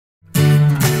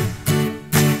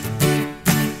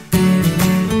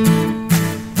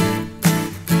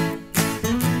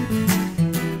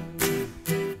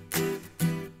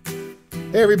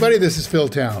Hey everybody, this is Phil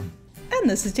Town. And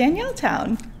this is Danielle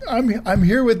Town. I'm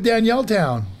here with Danielle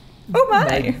Town. Oh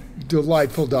my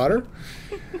delightful daughter.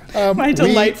 My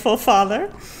delightful father.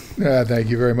 Thank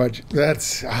you very much.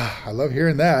 I love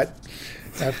hearing that.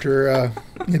 After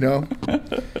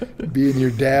being your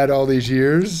dad all these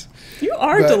years. You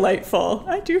are delightful.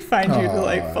 I do find you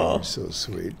delightful. You're so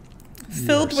sweet.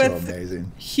 Filled with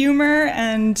amazing humor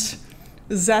and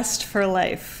zest for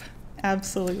life.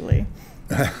 Absolutely.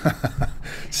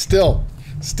 Still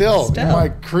in my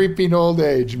creeping old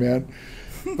age, man.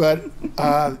 But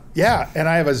yeah, and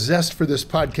I have a zest for this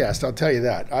podcast, I'll tell you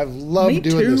that. I've loved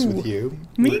doing this with you.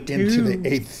 We're into the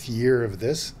 8th year of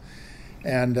this.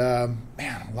 And man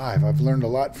alive, I've learned a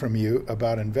lot from you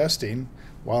about investing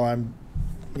while I'm,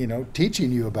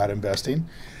 teaching you about investing.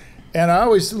 And I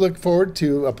always look forward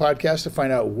to a podcast to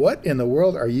find out what in the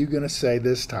world are you going to say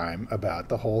this time about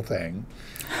the whole thing.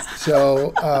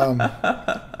 So,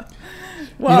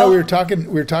 well, we were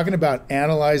talking about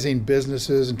analyzing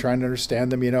businesses and trying to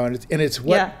understand them, and it's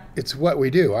what we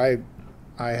do. I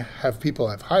have people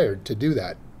I've hired to do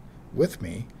that with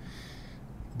me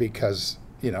because,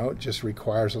 it just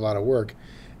requires a lot of work.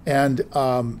 And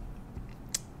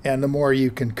the more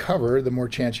you can cover, the more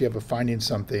chance you have of finding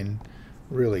something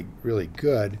really, really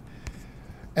good.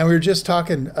 And we were just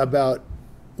talking about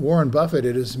Warren Buffett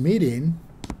at his meeting,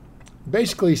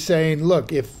 basically saying,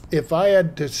 look, if I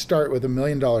had to start with $1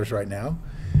 million right now,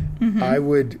 I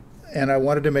would, and I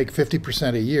wanted to make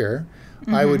 50% a year,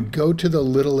 I would go to the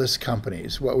littlest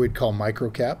companies, what we'd call micro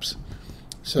caps.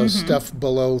 So stuff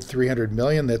below 300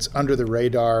 million that's under the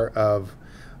radar of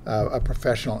a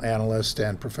professional analyst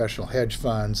and professional hedge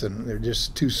funds, and they're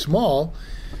just too small,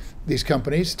 these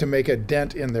companies, to make a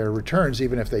dent in their returns.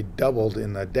 Even if they doubled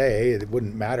in a day, it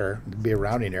wouldn't matter. It'd be a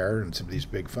rounding error in some of these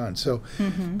big funds. So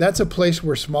that's a place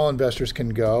where small investors can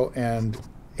go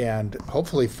and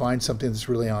hopefully find something that's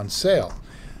really on sale.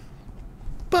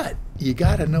 But you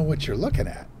got to know what you're looking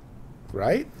at,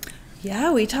 right?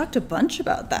 Yeah, we talked a bunch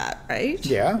about that, right?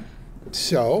 Yeah.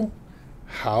 So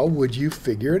how would you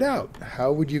figure it out?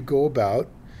 How would you go about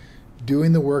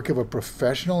doing the work of a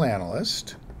professional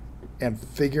analyst and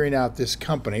figuring out this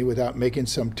company without making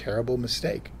some terrible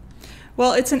mistake?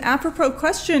 Well, it's an apropos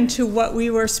question to what we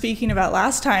were speaking about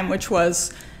last time, which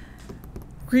was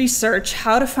research,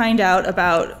 how to find out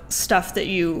about stuff that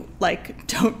you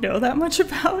don't know that much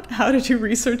about, how to do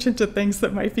research into things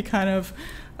that might be kind of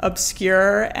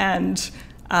obscure, and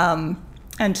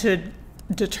to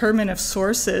determine if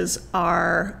sources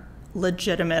are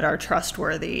legitimate, are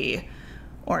trustworthy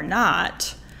or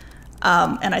not.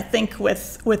 And I think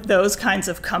with those kinds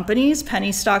of companies,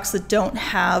 penny stocks that don't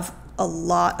have a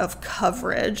lot of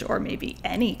coverage or maybe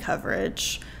any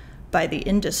coverage by the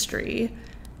industry,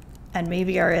 and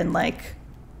maybe are in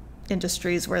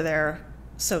industries where they're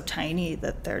so tiny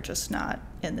that they're just not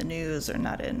in the news or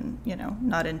not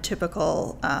in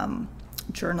typical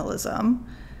journalism,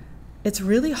 it's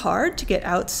really hard to get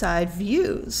outside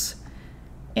views.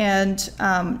 And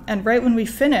right when we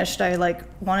finished, I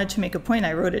wanted to make a point.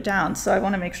 I wrote it down, so I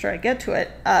want to make sure I get to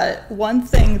it. One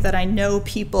thing that I know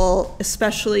people,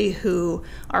 especially who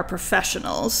are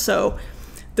professionals, so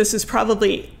this is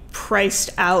probably priced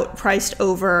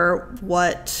over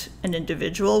what an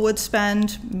individual would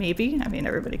spend, maybe. I mean,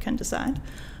 everybody can decide.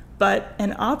 But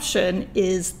an option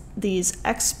is these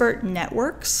expert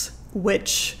networks,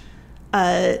 which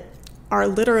are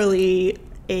literally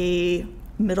a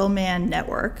middleman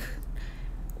network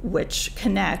which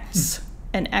connects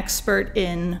an expert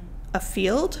in a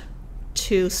field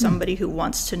to somebody who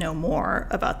wants to know more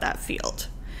about that field.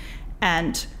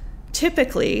 And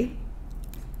typically,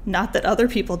 not that other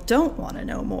people don't want to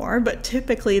know more, but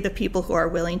typically the people who are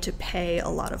willing to pay a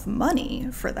lot of money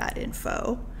for that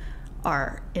info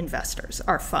are investors,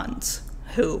 are funds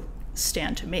who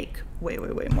stand to make way, way,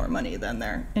 way more money than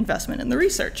their investment in the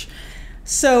research.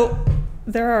 So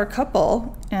there are a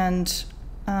couple, and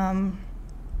have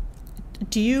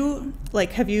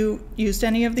you used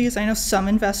any of these? I know some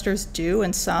investors do,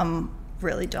 and some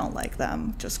really don't like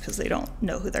them just because they don't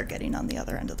know who they're getting on the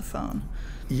other end of the phone.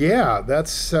 Yeah,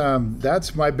 that's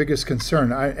my biggest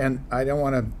concern. I don't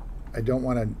want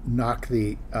to knock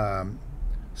the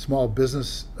Small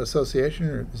Business Association,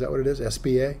 or is that what it is,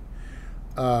 SBA,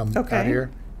 out here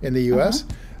in the U.S.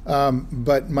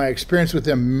 But my experience with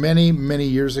them many, many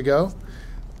years ago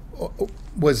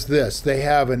was this. They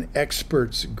have an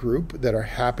experts group that are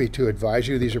happy to advise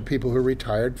you. These are people who are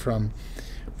retired from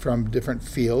different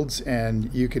fields,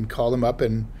 and you can call them up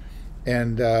and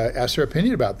ask their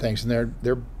opinion about things. And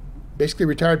they're basically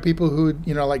retired people who,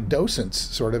 like docents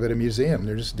sort of at a museum.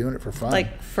 They're just doing it for fun.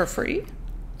 Like for free?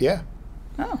 Yeah.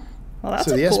 Oh. Well, that's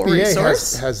so a the cool SBA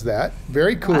resource. has that.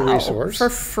 Very cool resource. For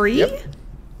free?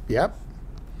 Yep.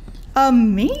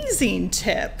 Amazing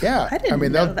tip. Yeah. I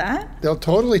didn't know that. They'll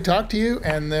totally talk to you,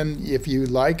 and then if you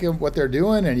like what they're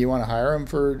doing and you want to hire them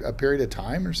for a period of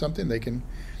time or something,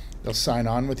 they'll sign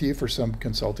on with you for some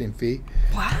consulting fee.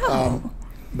 Wow.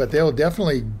 But they'll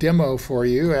definitely demo for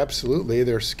you, absolutely,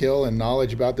 their skill and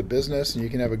knowledge about the business, and you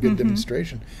can have a good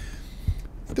demonstration.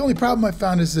 The only problem I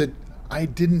found is that I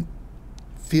didn't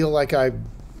feel like I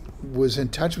was in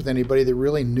touch with anybody that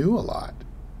really knew a lot.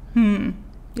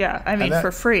 Yeah, I mean,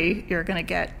 for free, you're going to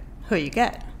get who you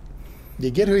get.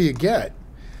 You get who you get.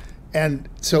 And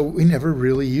so we never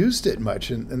really used it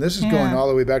much. And this is going all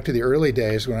the way back to the early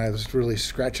days when I was really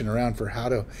scratching around for how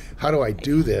do I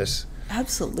do this?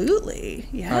 Absolutely,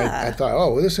 yeah. I thought,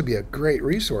 well, this would be a great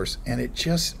resource. And I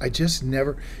just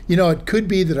never, it could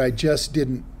be that I just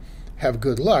didn't have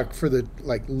good luck for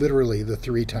literally the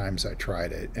 3 times I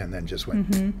tried it and then just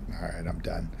went, all right, I'm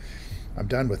done. I'm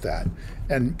done with that.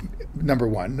 And number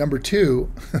one. Number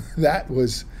two, that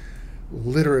was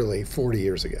literally 40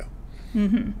 years ago.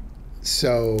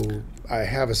 So I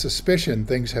have a suspicion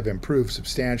things have improved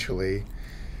substantially,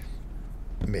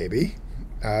 maybe,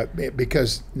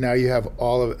 because now you have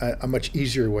a much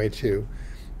easier way to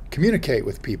communicate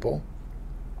with people.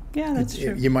 Yeah, that's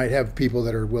true. You might have people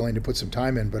that are willing to put some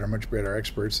time in but are much better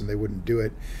experts, and they wouldn't do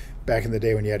it back in the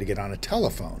day when you had to get on a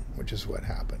telephone, which is what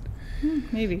happened.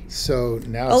 Maybe. So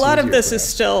now a lot of this is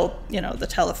still, the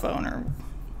telephone or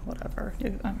whatever.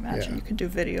 I imagine you can do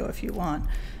video if you want.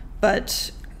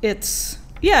 But it's,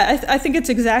 I think it's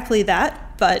exactly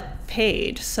that, but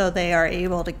paid. So they are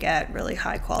able to get really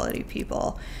high quality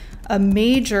people. A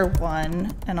major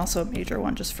one, and also a major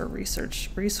one just for research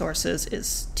resources,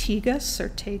 is Tegus or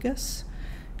Tegus,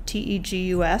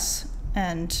 Tegus,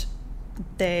 and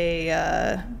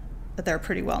they're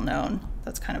pretty well known.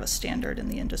 That's kind of a standard in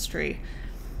the industry.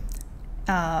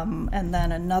 And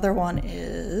then another one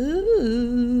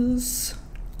is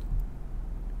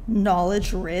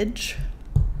Knowledge Ridge,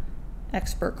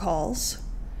 expert calls.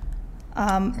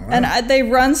 And they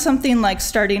run something like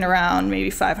starting around maybe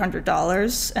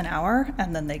 $500 an hour,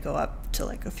 and then they go up to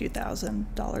like a few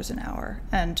 $1,000s an hour.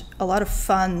 And a lot of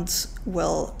funds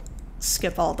will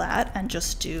skip all that and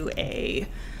just do a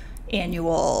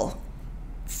annual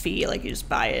fee, like you just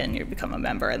buy it and you become a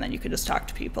member, and then you can just talk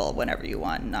to people whenever you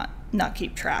want and not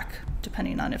keep track,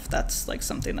 depending on if that's like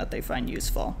something that they find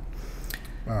useful.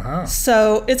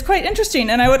 So it's quite interesting.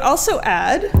 And I would also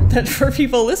add that for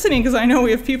people listening, because I know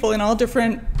we have people in all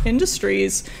different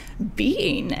industries,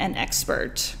 being an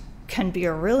expert can be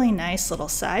a really nice little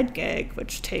side gig,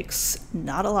 which takes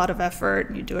not a lot of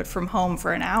effort. You do it from home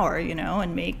for an hour,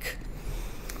 and make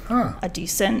a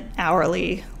decent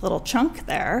hourly little chunk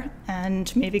there,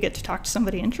 and maybe get to talk to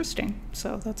somebody interesting.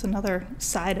 So that's another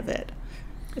side of it.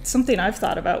 It's something I've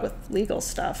thought about with legal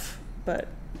stuff, but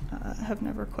have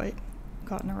never quite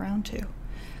gotten around to.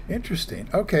 Interesting.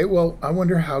 Okay, well, I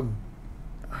wonder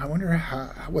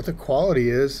what the quality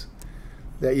is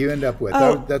that you end up with.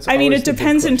 It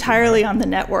depends entirely on the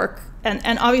network.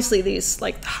 And obviously these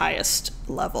like the highest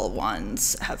level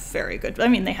ones have very good,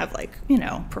 they have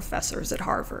professors at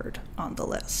Harvard on the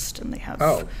list, and they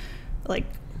have like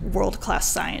world-class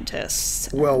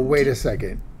scientists. Well, wait a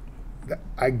second.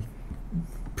 I'm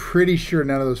pretty sure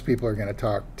none of those people are going to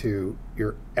talk to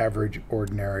your average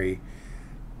ordinary,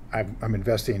 I'm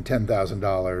investing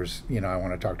 $10,000, I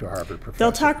want to talk to a Harvard professor.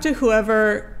 They'll talk to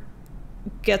whoever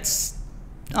gets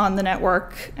on the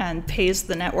network and pays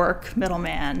the network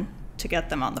middleman to get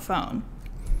them on the phone.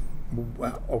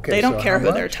 Well, okay. They don't care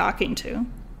who they're talking to.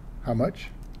 How much?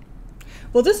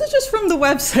 Well, this is just from the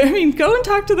website. Go and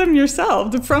talk to them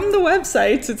yourself. From the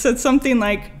websites, it said something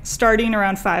like starting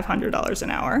around $500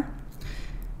 an hour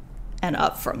and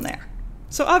up from there.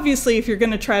 So obviously, if you're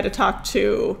going to try to talk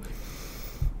to,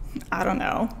 I don't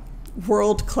know,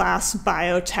 world-class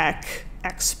biotech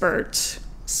expert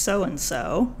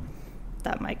so-and-so,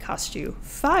 that might cost you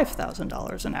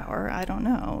 $5,000 an hour. I don't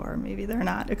know, or maybe they're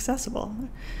not accessible.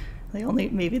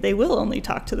 Maybe they will only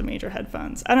talk to the major hedge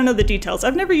funds. I don't know the details.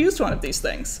 I've never used one of these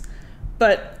things,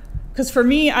 but because for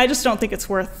me, I just don't think it's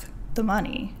worth the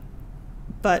money.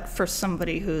 But for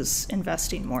somebody who's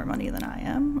investing more money than I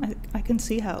am, I can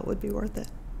see how it would be worth it.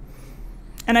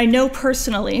 And I know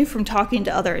personally from talking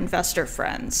to other investor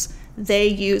friends, they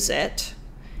use it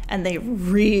and they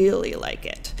really like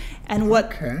it. And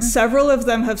what several of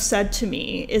them have said to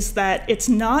me is that it's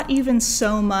not even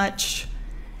so much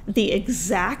the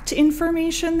exact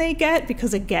information they get,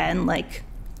 because again, like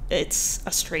it's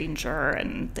a stranger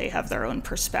and they have their own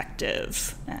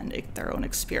perspective and their own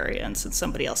experience, and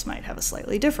somebody else might have a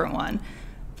slightly different one.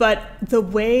 But the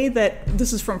way that,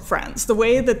 this is from friends, the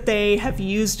way that they have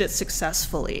used it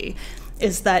successfully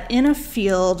is that in a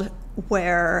field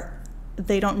where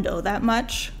they don't know that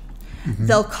much,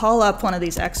 they'll call up one of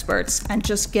these experts and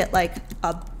just get like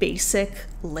a basic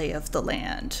lay of the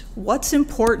land. What's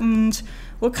important?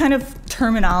 What kind of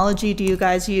terminology do you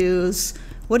guys use?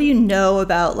 What do you know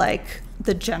about like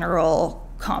the general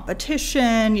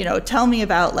competition? You know, tell me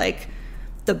about like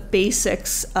the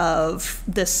basics of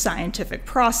this scientific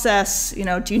process. You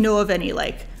know, do you know of any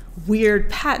like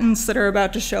weird patents that are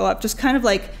about to show up? Just kind of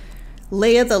like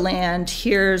lay of the land,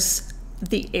 here's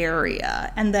the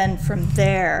area. And then from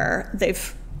there,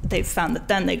 they've found that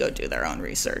then they go do their own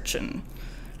research and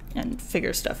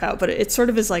figure stuff out. But it sort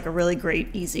of is like a really great,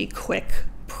 easy, quick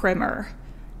primer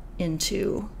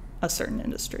into a certain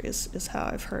industry is how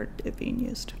I've heard it being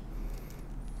used.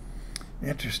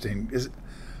 Interesting.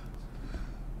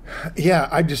 Yeah,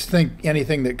 I just think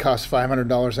anything that costs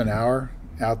 $500 an hour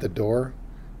out the door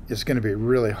is going to be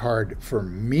really hard for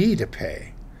me to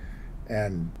pay.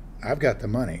 And I've got the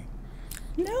money.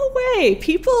 No way.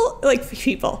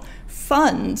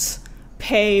 Funds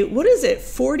pay, what is it,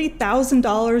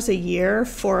 $40,000 a year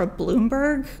for a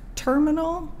Bloomberg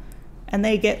terminal? And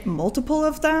they get multiple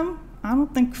of them? I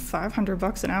don't think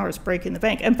 $500 an hour is breaking the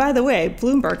bank. And by the way,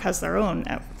 Bloomberg has their own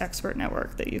expert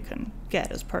network that you can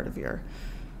get as part of your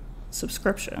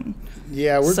subscription.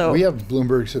 Yeah, we have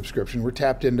Bloomberg subscription. We're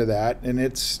tapped into that, and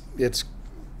it's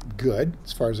good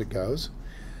as far as it goes.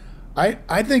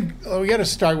 I think we got to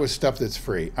start with stuff that's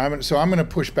free. I'm going to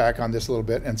push back on this a little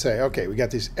bit and say, okay, we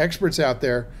got these experts out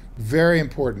there, very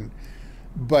important,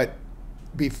 but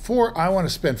before I want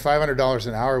to spend $500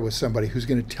 an hour with somebody who's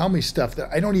going to tell me stuff that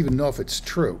I don't even know if it's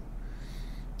true,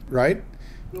 right?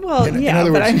 Well, in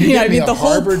other words, I mean, the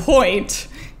whole point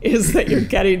is that you're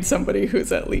getting somebody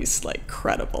who's at least like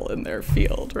credible in their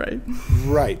field, right?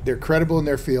 Right, they're credible in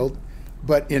their field,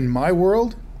 but in my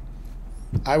world,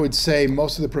 I would say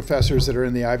most of the professors that are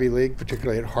in the Ivy League,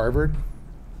 particularly at Harvard,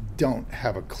 don't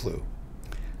have a clue.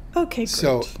 Okay, great.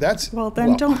 So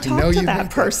don't talk to that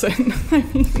person. I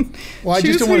mean, well, I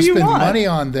just don't want to spend money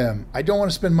on them. I don't want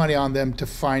to spend money on them to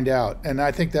find out. And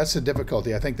I think that's the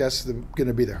difficulty. I think that's going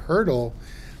to be the hurdle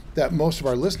that most of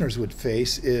our listeners would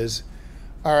face is,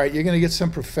 all right, you're going to get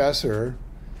some professor,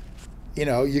 you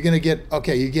know, you're going to get,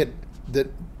 okay, you get the,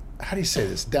 how do you say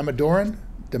this? Demoridin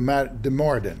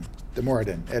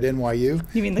at NYU.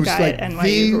 You mean the guy at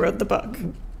NYU who wrote the book?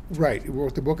 Right, who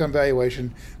wrote the book on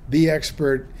valuation, the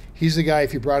expert. He's the guy,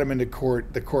 if you brought him into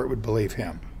court, the court would believe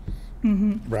him,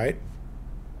 right?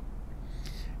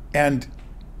 And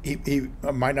he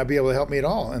might not be able to help me at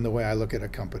all in the way I look at a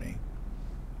company.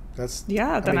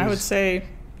 I would say,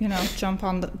 you know, jump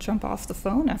off the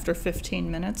phone after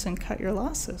 15 minutes and cut your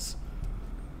losses.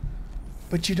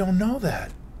 But you don't know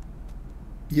that.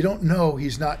 You don't know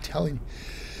he's not telling you.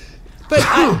 But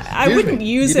I wouldn't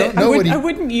use it. I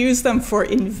wouldn't use them for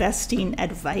investing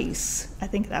advice. I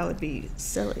think that would be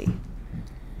silly.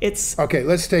 Okay.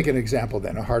 Let's take an example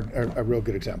then, a real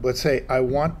good example. Let's say I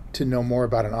want to know more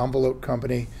about an envelope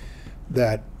company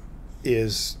that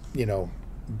is, you know,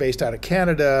 based out of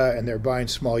Canada, and they're buying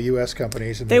small U.S.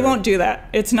 companies. And they won't do that.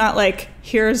 It's not like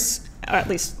at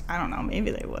least I don't know.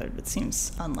 Maybe they would. It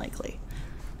seems unlikely.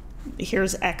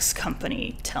 Here's X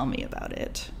company. Tell me about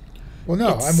it. Well,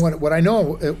 no,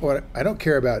 I don't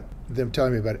care about them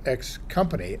telling me about X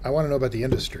company. I want to know about the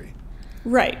industry.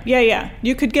 Right. Yeah.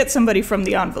 You could get somebody from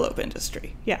the envelope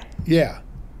industry. Yeah. Yeah.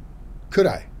 Could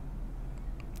I?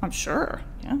 I'm sure.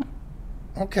 Yeah.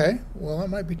 Okay. Well, I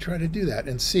might be trying to do that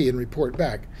and see and report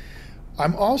back.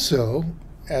 I'm also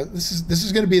this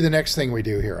is going to be the next thing we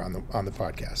do here on the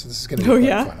podcast. This is going to be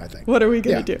quite fun, I think. What are we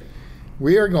going to do?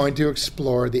 We are going to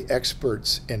explore the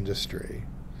experts industry.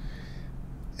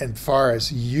 As far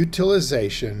as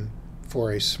utilization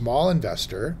for a small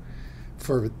investor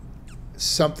for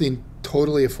something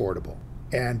totally affordable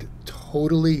and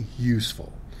totally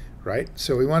useful, right?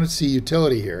 So we want to see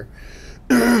utility here.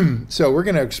 So we're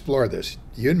going to explore this,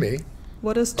 you and me.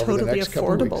 What does totally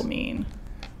affordable mean?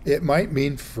 It might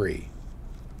mean free.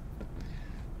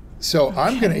 So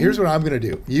here's what I'm going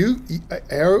to do.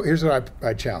 Here's what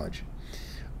I challenge.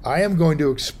 I am going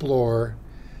to explore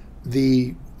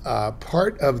the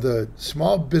part of the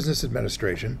Small Business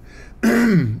Administration,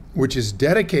 which is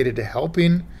dedicated to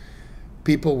helping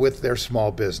people with their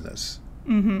small business.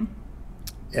 Mm-hmm.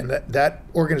 And that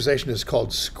organization is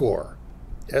called SCORE,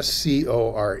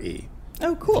 SCORE.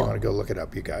 Oh, cool. If you want to go look it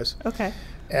up, you guys. Okay.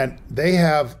 And they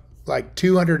have like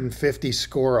 250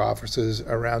 SCORE offices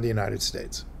around the United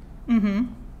States. Mm-hmm.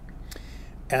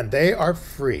 And they are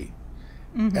free.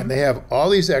 Mm-hmm. And they have all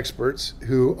these experts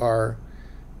who are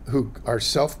who are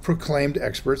self-proclaimed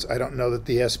experts. I don't know that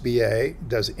the SBA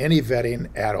does any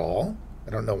vetting at all. I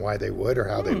don't know why they would or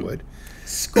how they would.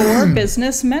 Score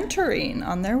Business Mentoring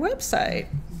on their website.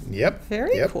 Yep.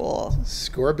 Very cool.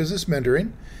 Score Business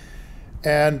Mentoring.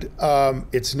 And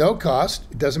it's no cost.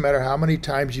 It doesn't matter how many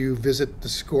times you visit the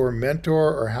Score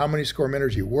Mentor or how many Score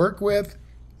Mentors you work with.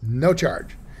 No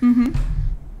charge. Mm-hmm.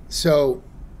 So,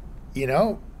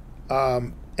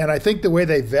 and I think the way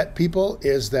they vet people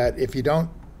is that if you don't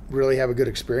really have a good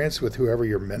experience with whoever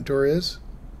your mentor is,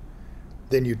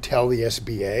 then you tell the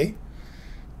SBA,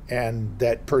 and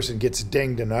that person gets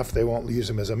dinged enough they won't use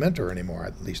him as a mentor anymore.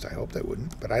 At least I hope they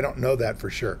wouldn't, but I don't know that for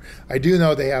sure. I do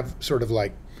know they have sort of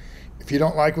like, if you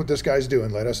don't like what this guy's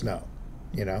doing, let us know,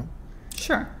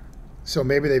 Sure. So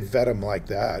maybe they vet them like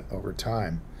that over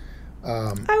time.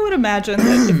 I would imagine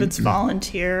that if it's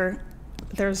volunteer,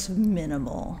 there's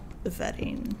minimal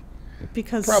vetting,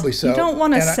 because probably so. You don't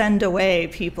want to send away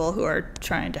people who are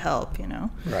trying to help,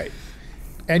 Right.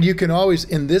 And you can always,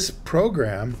 in this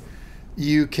program,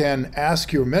 you can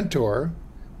ask your mentor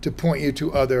to point you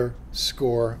to other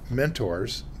Score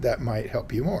mentors that might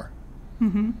help you more.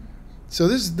 Mm-hmm. So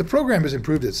the program has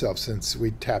improved itself since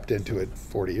we tapped into it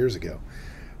 40 years ago.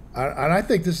 And I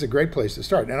think this is a great place to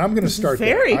start. And I'm going to start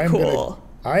there. Very cool.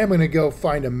 I am going to go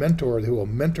find a mentor who will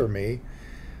mentor me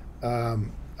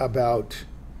about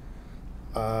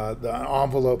the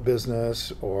envelope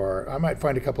business, or I might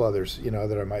find a couple others,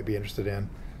 that I might be interested in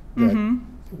that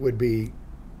would be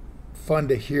fun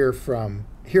to hear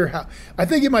how. I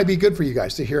think it might be good for you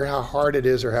guys to hear how hard it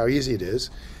is or how easy it is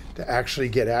to actually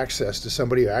get access to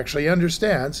somebody who actually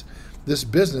understands this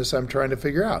business I'm trying to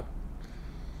figure out.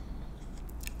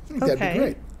 I think that'd be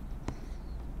great.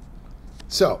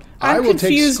 So I'm will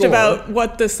confused take Score. about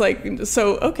what this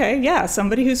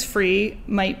somebody who's free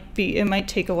it might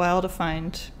take a while to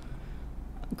find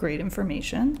great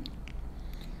information.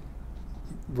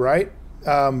 Right.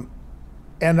 And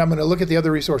I'm going to look at the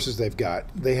other resources they've got.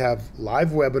 They have live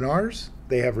webinars.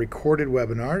 They have recorded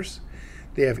webinars.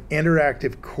 They have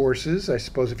interactive courses, I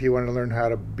suppose, if you want to learn how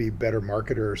to be a better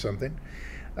marketer or something.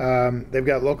 They've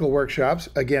got local workshops,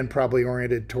 again, probably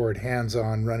oriented toward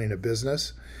hands-on running a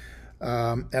business.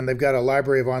 And they've got a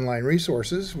library of online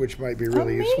resources, which might be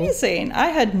really useful. Amazing. I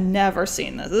had never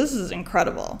seen this. This is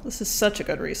incredible. This is such a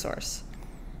good resource.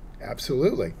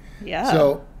 Absolutely. Yeah.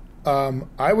 So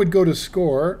I would go to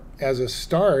Score as a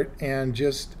start and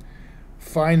just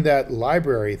find that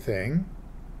library thing.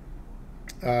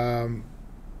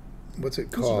 What's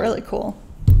it called? It's really cool.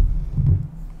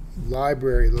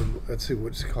 Library, let's see what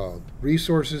it's called.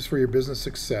 Resources for your business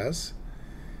success.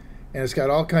 And it's got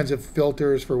all kinds of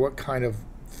filters for what kind of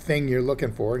thing you're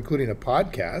looking for, including a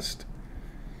podcast,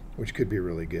 which could be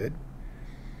really good.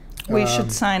 We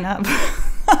should sign up.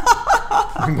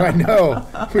 I know.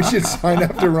 We should sign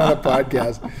up to run a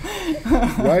podcast.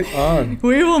 Right on.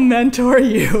 We will mentor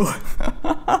you.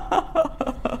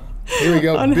 Here we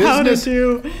go. On business. How to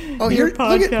do your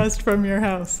podcast from your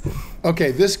house.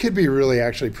 Okay, this could be really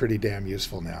actually pretty damn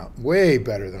useful now. Way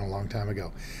better than a long time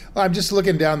ago. I'm just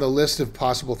looking down the list of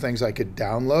possible things I could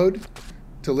download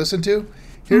to listen to.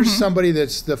 Here's somebody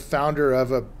that's the founder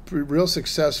of a real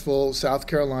successful South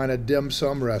Carolina dim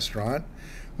sum restaurant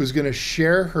who's going to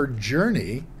share her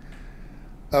journey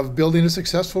of building a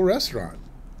successful restaurant.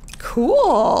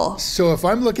 Cool. So if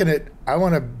I'm looking at, I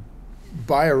want to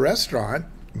buy a restaurant,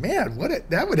 man,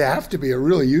 that would have to be a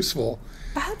really useful,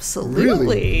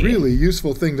 absolutely, really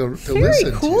useful thing to listen to.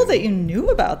 Very cool that you knew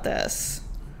about this.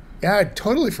 Yeah, I'd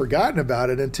totally forgotten about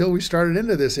it until we started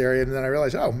into this area, and then I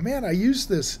realized, oh man, I used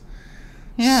this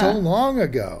so long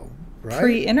ago, right?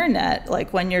 Pre-internet,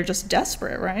 like when you're just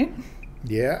desperate, right?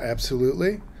 Yeah,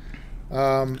 absolutely.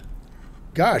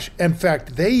 Gosh, in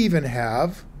fact, they even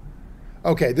have,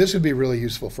 okay, this would be really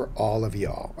useful for all of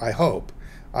y'all, I hope.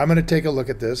 I'm going to take a look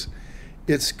at this.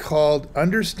 It's called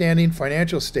Understanding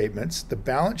Financial Statements, the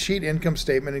Balance Sheet, Income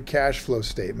Statement, and Cash Flow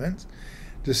Statements.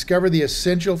 Discover the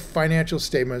essential financial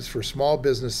statements for small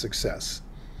business success.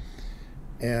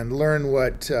 And learn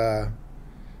what,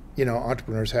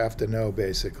 entrepreneurs have to know,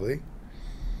 basically.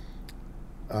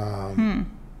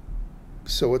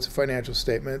 So what's a financial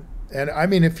statement? And I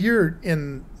mean, if you're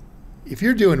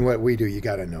doing what we do, you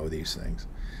got to know these things.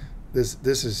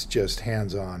 This is just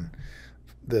hands-on,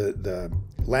 the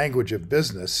language of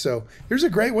business. So here's a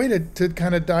great way to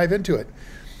kind of dive into it.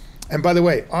 And by the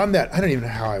way, on that, I don't even know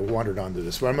how I wandered onto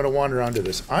this, but I'm going to wander onto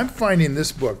this. I'm finding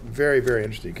this book very, very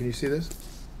interesting. Can you see this?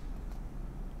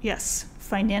 Yes.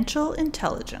 Financial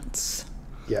Intelligence.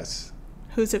 Yes.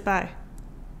 Who's it by?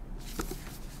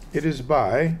 It is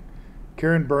by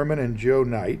Karen Berman and Joe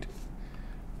Knight.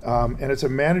 And it's a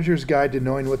manager's guide to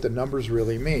knowing what the numbers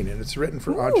really mean. And it's written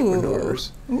for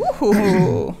entrepreneurs.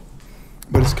 Ooh.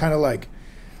 But it's kind of like,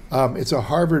 it's a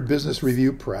Harvard Business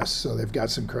Review Press, so they've got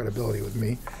some credibility with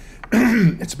me.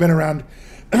 It's been around,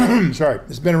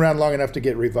 it's been around long enough to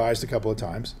get revised a couple of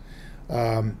times.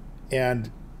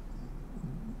 And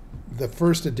the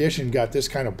first edition got this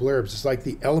kind of blurbs. It's like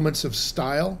the elements of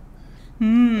style,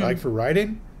 like for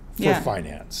writing, for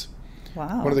finance.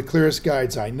 Wow. One of the clearest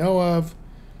guides I know of.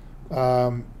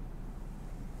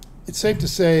 It's safe to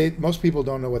say most people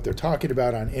don't know what they're talking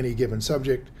about on any given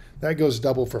subject. That goes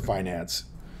double for finance.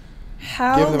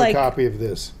 Give them a copy of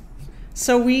this.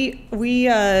 So we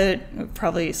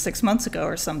probably 6 months ago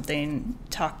or something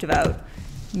talked about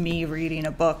me reading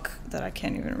a book that I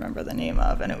can't even remember the name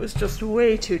of, and it was just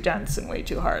way too dense and way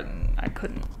too hard, and I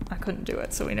couldn't do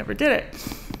it, so we never did it.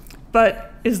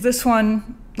 But is this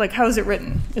one, like, how is it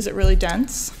written? Is it really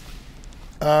dense?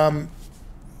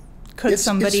 Could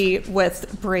somebody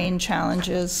with brain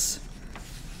challenges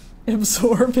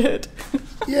absorb it?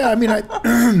 Yeah, I mean,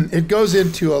 it goes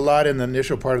into a lot in the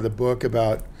initial part of the book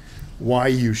about why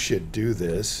you should do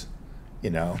this, you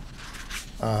know.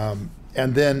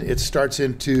 And then it starts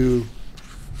into,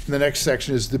 the next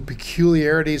section is the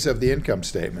peculiarities of the income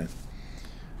statement.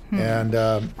 And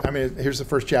I mean, here's the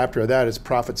first chapter of that. It's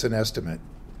profits and estimate,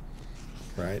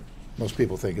 right? Most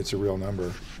people think it's a real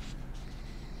number.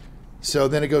 So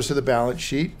then it goes to the balance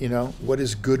sheet, you know, what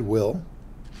is goodwill?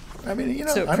 I mean, you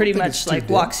know, so I pretty don't think much like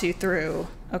walks you through.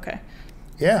 Okay.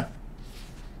 Yeah.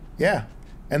 Yeah.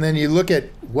 And then you look at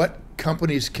what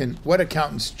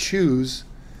accountants choose,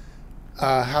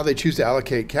 how they choose to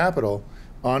allocate capital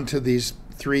onto these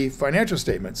three financial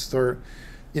statements. Or,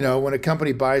 you know, when a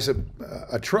company buys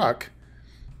a truck,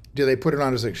 do they put it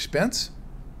on as an expense?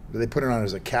 Do they put it on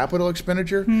as a capital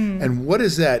expenditure? And what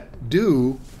does that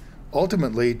do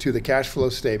ultimately to the cash flow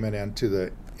statement and to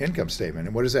the income statement?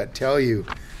 And what does that tell you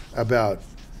about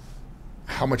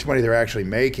how much money they're actually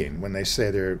making when they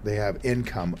say they have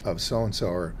income of so-and-so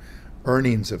or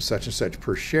earnings of such and such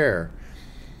per share?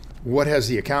 What has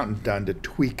the accountant done to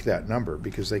tweak that number?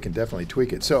 Because they can definitely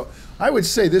tweak it. So I would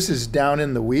say this is down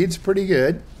in the weeds pretty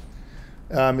good.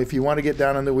 If you want to get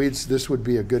down in the weeds, this would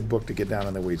be a good book to get down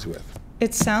in the weeds with.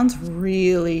 It sounds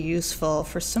really useful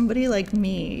for somebody like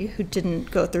me who didn't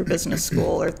go through business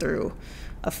school or through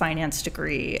a finance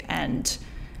degree, and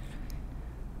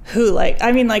who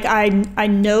I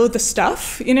know the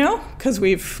stuff, you know, because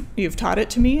you've taught it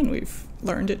to me and we've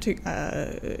learned it to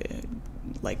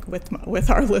with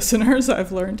our listeners.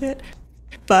 I've learned it,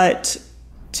 but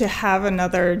to have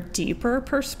another deeper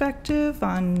perspective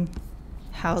on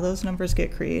how those numbers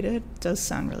get created does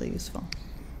sound really useful.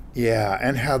 Yeah,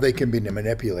 and how they can be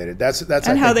manipulated. That's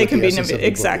and how they can be manipulated.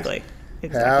 Exactly.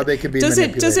 How they can be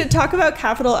manipulated. Does it talk about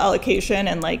capital allocation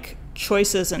and like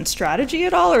choices and strategy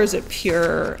at all, or is it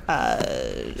pure,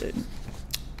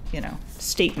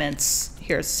 statements?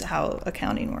 Here's how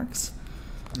accounting works.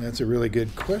 That's a really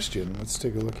good question. Let's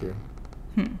take a look here.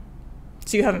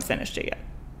 So you haven't finished it yet?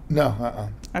 No.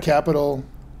 Okay. Capital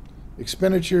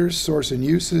expenditures, source and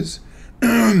uses,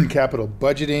 capital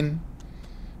budgeting.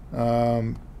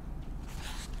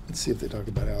 Let's see if they talk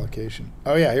about allocation.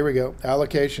 Oh yeah, here we go.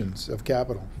 Allocations of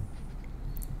capital.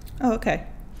 Oh, okay.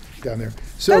 Down there.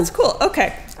 So that's cool.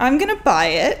 Okay, I'm gonna buy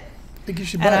it. I think you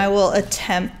should buy it. And it. I will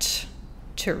attempt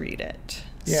to read it.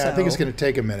 Yeah, I think it's gonna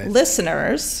take a minute.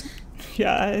 Listeners,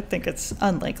 yeah, I think it's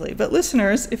unlikely. But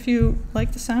listeners, if you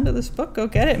like the sound of this book, go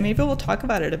get it. Maybe we'll talk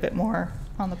about it a bit more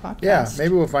on the podcast. Yeah,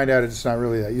 maybe we'll find out it's not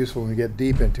really that useful when we get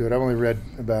deep into it. I've only read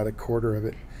about a quarter of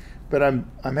it. But I'm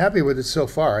happy with it so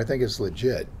far. I think it's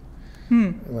legit.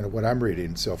 What I'm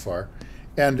reading so far.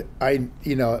 And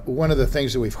one of the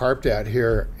things that we've harped at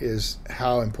here is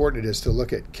how important it is to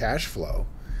look at cash flow,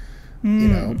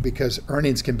 because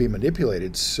earnings can be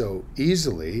manipulated so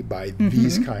easily by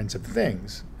these kinds of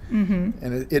things.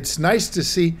 And it's nice to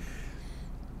see,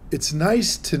 it's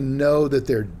nice to know that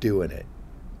they're doing it.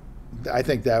 I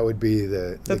think that would be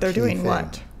the they're doing thing.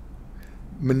 What?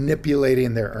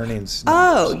 Manipulating their earnings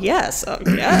numbers. Oh, yes.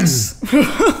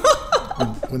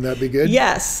 Wouldn't that be good?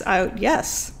 Yes.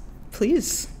 Yes.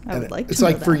 Please. I would like to know. It's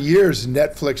like for years,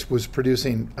 Netflix was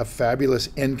producing a fabulous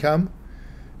income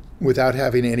without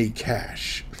having any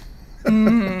cash.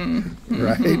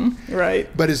 Right? Right.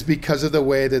 But it's because of the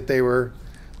way that they were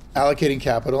allocating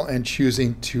capital and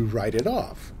choosing to write it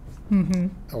off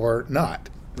or not,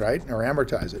 right? Or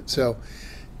amortize it. So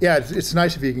yeah, it's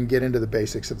nice if you can get into the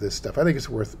basics of this stuff. I think it's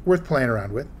worth playing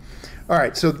around with. All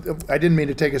right, so I didn't mean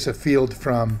to take us afield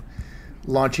from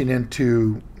launching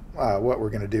into what we're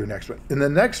going to do next week. In the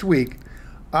next week,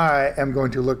 I am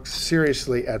going to look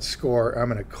seriously at SCORE. I'm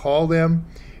going to call them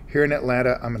here in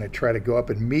Atlanta. I'm going to try to go up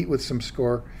and meet with some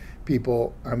SCORE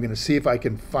people. I'm going to see if I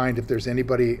can find if there's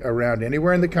anybody around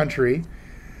anywhere in the country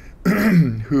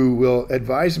who will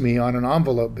advise me on an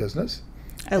envelope business.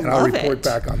 And I'll report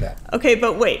back on that. Okay,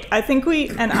 but wait. I think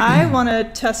I want to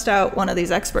test out one of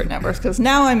these expert networks because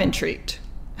now I'm intrigued.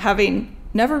 Having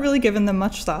never really given them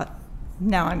much thought,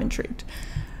 now I'm intrigued.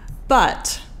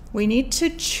 But we need to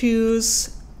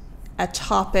choose a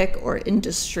topic or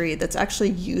industry that's actually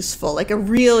useful, like a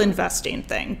real investing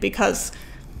thing, because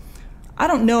I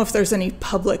don't know if there's any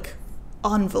public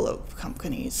envelope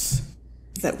companies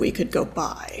that we could go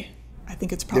buy. I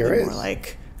think it's probably more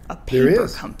like a paper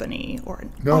company or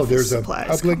an office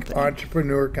supplies company. There's a public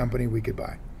entrepreneur company we could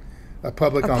buy. A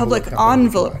public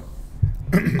envelope.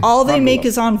 All they make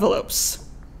is envelopes.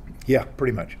 Yeah,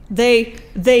 pretty much. They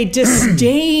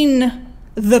disdain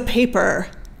the paper.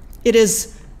 It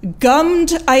is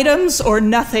gummed items or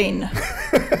nothing.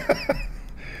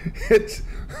 It's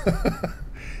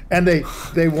and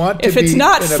they want to if it's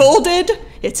not folded,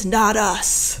 it's not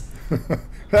us.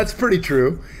 That's pretty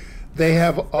true. They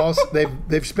have also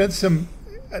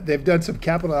they've done some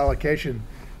capital allocation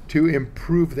to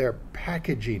improve their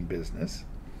packaging business,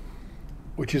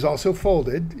 which is also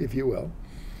folded, if you will.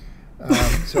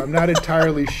 So I'm not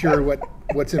entirely sure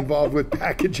what's involved with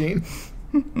packaging,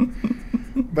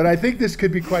 but I think this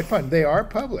could be quite fun. They are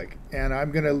public, and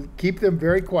I'm going to keep them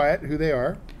very quiet who they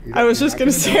are. I was just going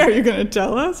to say, are you going to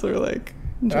tell us or like?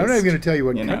 I'm not even going to tell you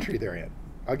what country they're in.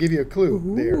 I'll give you a clue.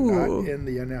 Ooh. They are not in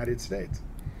the United States.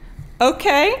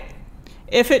 Okay.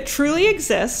 If it truly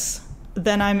exists,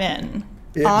 then I'm in.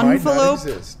 It might not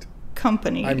exist.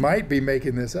 Company. I might be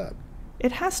making this up.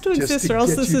 It has to exist or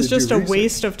else this is just a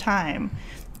waste of time.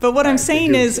 But what I'm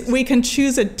saying is we can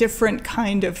choose a different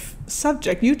kind of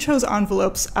subject. You chose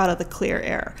envelopes out of the clear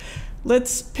air.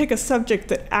 Let's pick a subject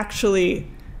that actually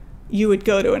you would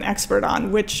go to an expert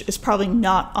on, which is probably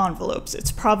not envelopes.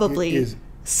 It's probably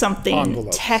something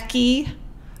techie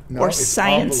or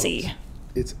sciencey.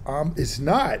 It's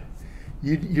not.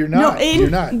 You're not. No, you're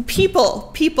not.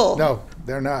 People. No,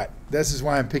 they're not. This is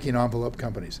why I'm picking envelope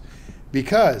companies.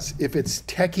 Because if it's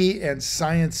techie and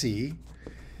sciencey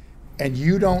and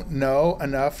you don't know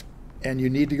enough and you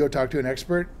need to go talk to an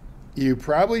expert, you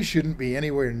probably shouldn't be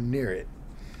anywhere near it.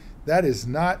 That is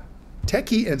not,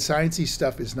 techie and sciencey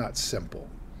stuff is not simple.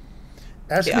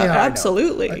 Ask me how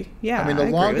absolutely. I know. Yeah, I mean, the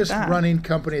longest running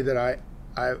company that I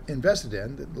invested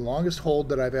in, the longest hold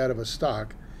that I've had of a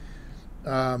stock,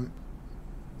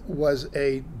 was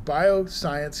a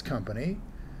bioscience company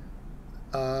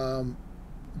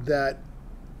that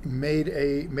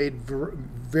made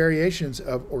variations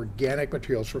of organic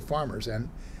materials for farmers. And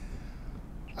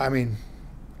I mean,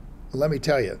 let me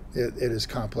tell you, it is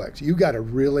complex. You got to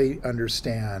really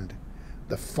understand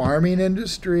the farming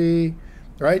industry,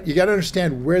 right? You got to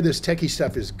understand where this techie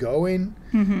stuff is going,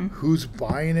 who's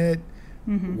buying it,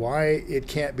 why it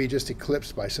can't be just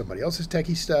eclipsed by somebody else's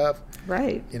techie stuff.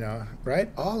 Right. You know, right?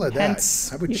 All of Hence,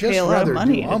 that. I would you just pay a lot of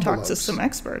money to talk to some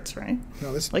experts, right?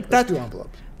 No, let's do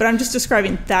envelopes. But I'm just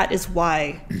describing that is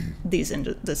why this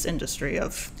industry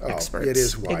of experts it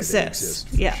is why exists.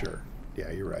 They exist, for sure.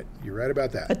 Yeah, you're right. You're right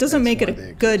about that. It doesn't make it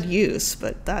a good use,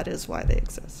 but that is why they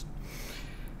exist.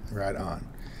 Right on.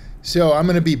 So I'm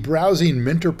going to be browsing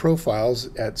Minter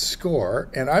profiles at SCORE,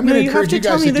 and I'm going to encourage you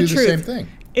guys to do the same thing.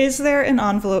 Is there an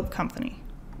envelope company?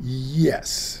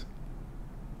 Yes.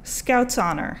 Scout's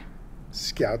Honor.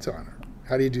 Scout's Honor.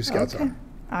 How do you do Scout's Honor?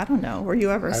 I don't know. Were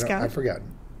you ever a scout? I've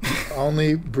forgotten.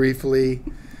 Only briefly.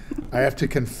 I have to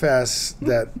confess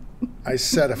that I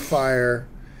set a fire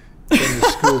in the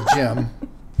school gym.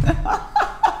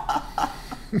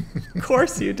 Of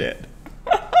course you did.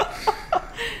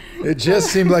 It just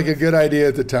seemed like a good idea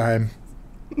at the time.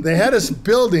 They had us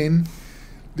building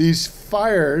these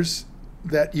fires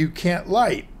that you can't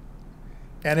light.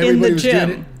 And everybody was doing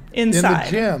it inside. In the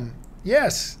gym.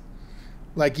 Yes.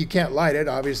 Like you can't light it,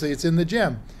 obviously it's in the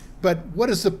gym. But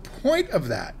what is the point of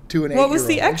that to an 8-year-old? What was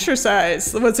the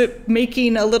exercise? Was it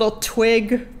making a little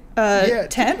twig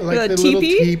tent? Like the teepee? little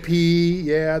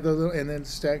teepee, and then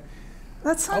stack.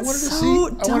 That sounds so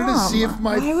dumb. I wanted to see if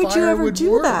my Why would you fire ever would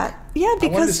do work. that? Yeah, because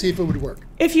I wanted to see if it would work.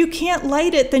 If you can't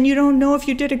light it, then you don't know if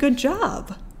you did a good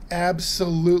job.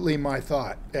 Absolutely my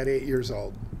thought at 8 years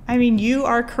old. I mean, you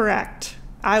are correct.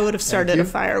 I would have started a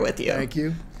fire with you. Thank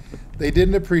you. They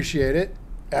didn't appreciate it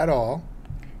at all.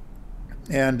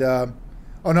 And, oh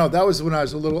no, that was when I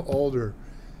was a little older.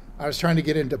 I was trying to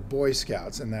get into Boy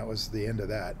Scouts, and that was the end of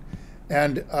that.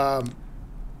 And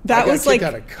that was like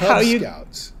out of Cub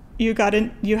Scouts. You got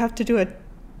in. You have to do a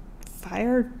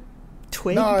fire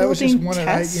twig No, building it was just one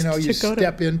test you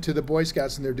step into the Boy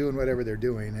Scouts and they're doing whatever they're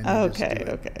doing. And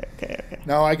Okay.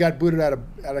 No, I got booted out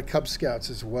of Cub Scouts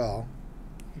as well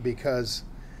because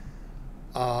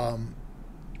I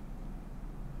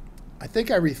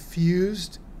think I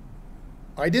refused.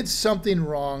 I did something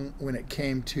wrong when it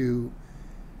came to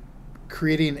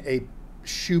creating a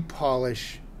shoe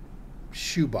polish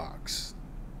shoebox.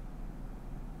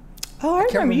 Oh, I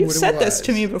remember. You've said this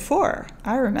to me before.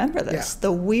 I remember this. Yeah.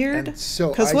 The weird,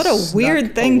 because what a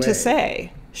weird thing to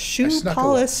say. Shoe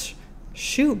polish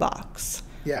shoebox.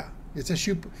 Yeah. It's a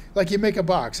shoe, like you make a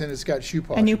box and it's got shoe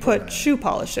polish. And you put shoe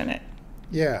polish in it.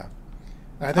 Yeah.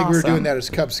 I think we were doing that as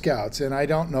Cub Scouts, and I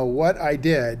don't know what I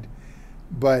did,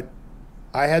 but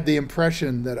I had the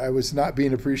impression that I was not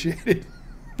being appreciated.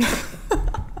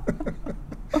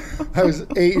 I was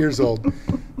 8 years old.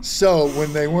 So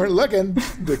when they weren't looking,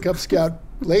 the Cub Scout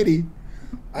lady,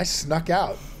 I snuck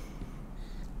out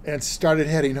and started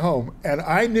heading home. And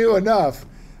I knew enough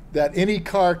that any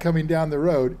car coming down the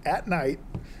road at night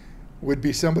would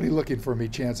be somebody looking for me,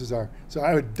 chances are. So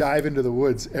I would dive into the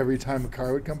woods every time a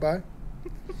car would come by.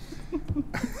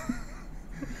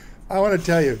 I want to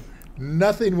tell you,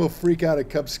 nothing will freak out a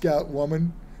Cub Scout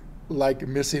woman like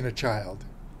missing a child.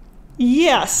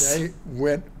 Yes. They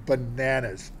went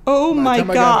bananas. Oh my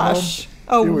gosh.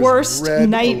 Home, a worst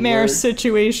nightmare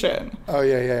situation. Oh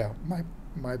yeah.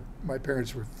 My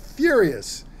parents were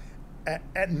furious.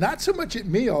 At not so much at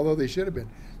me, although they should have been.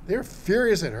 They were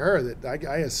furious at her that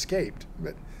I escaped.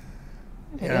 But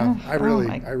you know, I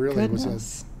really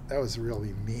was that was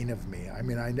really mean of me. I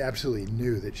mean, I absolutely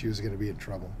knew that she was going to be in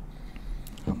trouble.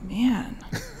 Oh man.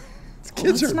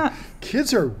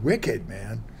 Kids are wicked,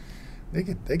 man. They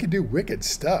could do wicked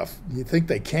stuff. You think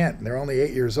they can't? And they're only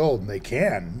 8 years old, and they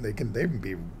can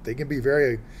be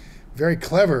very, very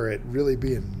clever at really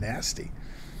being nasty.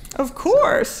 Of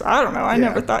course. I don't know. I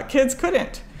never thought kids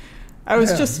couldn't. I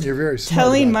was just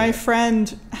telling my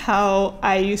friend how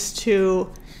I used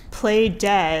to play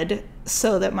dead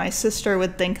so that my sister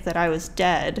would think that I was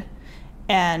dead,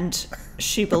 and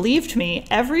she believed me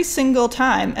every single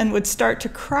time and would start to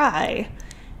cry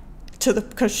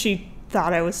because she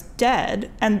thought I was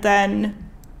dead, and then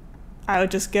I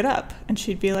would just get up and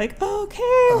she'd be like,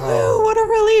 okay, woo, what a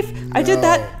relief. No. I did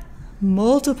that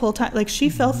multiple times. Like, she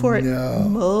fell for it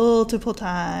multiple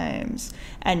times,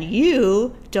 and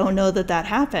you don't know that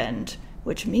happened,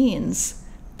 which means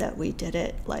that we did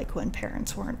it like when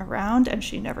parents weren't around, and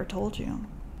she never told you.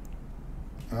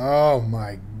 Oh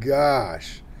my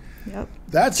gosh. Yep.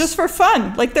 That's just for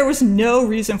fun. Like, there was no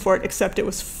reason for it except it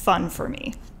was fun for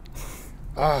me.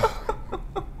 Oh,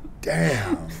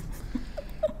 damn.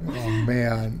 Oh,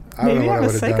 man. I Maybe don't know what I'm I a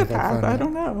would have done. psychopath. I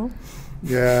don't know.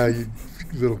 Yeah, you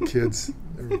little kids.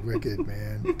 They're wicked,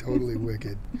 man. Totally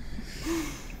wicked.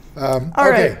 All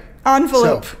right.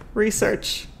 Envelope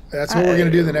research. That's what we're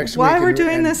going to do the next week. Why we're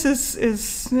doing this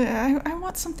is I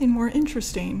want something more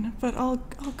interesting, but I'll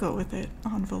go with it.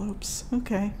 Envelopes.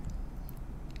 Okay.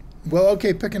 Well,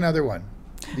 okay, pick another one.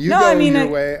 You go your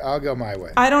way, I'll go my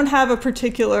way. I don't have a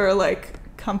particular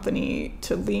company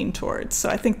to lean towards. So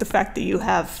I think the fact that you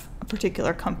have a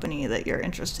particular company that you're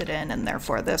interested in, and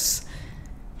therefore this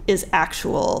is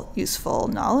actual useful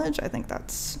knowledge, I think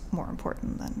that's more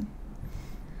important than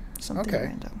something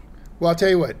random. Well, I'll tell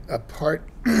you what, apart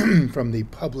from the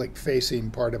public-facing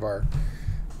part of our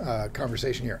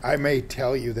conversation here, I may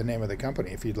tell you the name of the company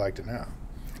if you'd like to know.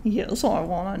 Yes, I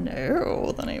want to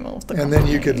know the name of the company. And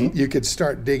then you could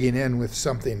start digging in with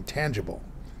something tangible.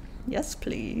 Yes,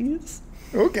 please.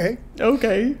 Okay.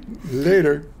 Okay.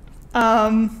 Later.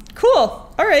 Cool.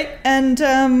 All right. And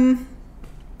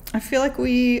I feel like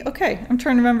I'm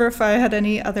trying to remember if I had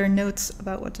any other notes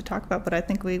about what to talk about, but I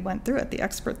think we went through it. The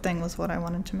expert thing was what I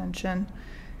wanted to mention.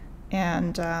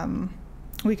 And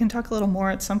we can talk a little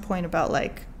more at some point about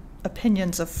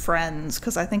opinions of friends,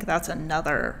 because I think that's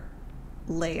another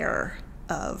layer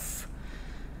of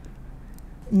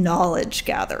knowledge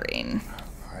gathering.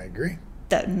 I agree.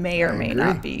 That may or may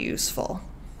not be useful,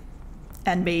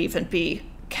 and may even be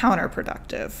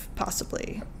counterproductive,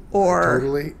 possibly, or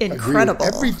totally incredible. Agree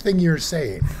with everything you're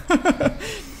saying.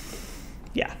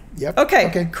 Yeah. Yep.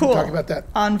 Okay. Cool. We'll talk about that.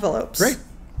 Envelopes. Great.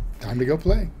 Time to go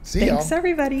play. See y'all. Thanks,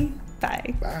 everybody.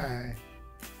 Bye. Bye.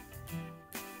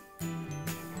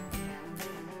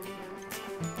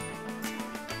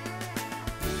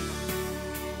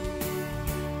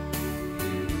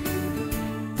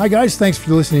 Hi guys, thanks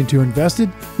for listening to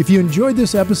InvestED. If you enjoyed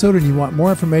this episode and you want more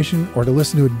information or to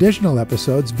listen to additional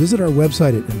episodes, visit our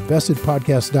website at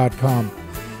investedpodcast.com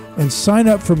and sign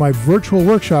up for my virtual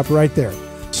workshop right there.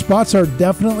 Spots are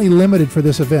definitely limited for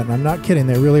this event. I'm not kidding,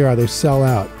 they really are. They sell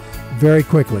out very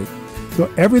quickly.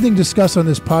 So everything discussed on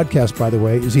this podcast, by the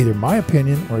way, is either my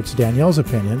opinion or it's Danielle's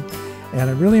opinion.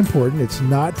 And really important, it's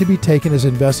not to be taken as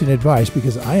investing advice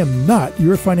because I am not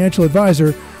your financial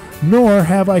advisor, nor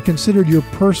have I considered your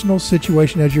personal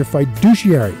situation as your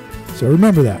fiduciary. So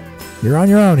remember that. You're on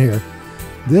your own here.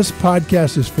 This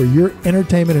podcast is for your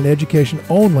entertainment and education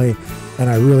only, and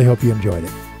I really hope you enjoyed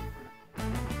it.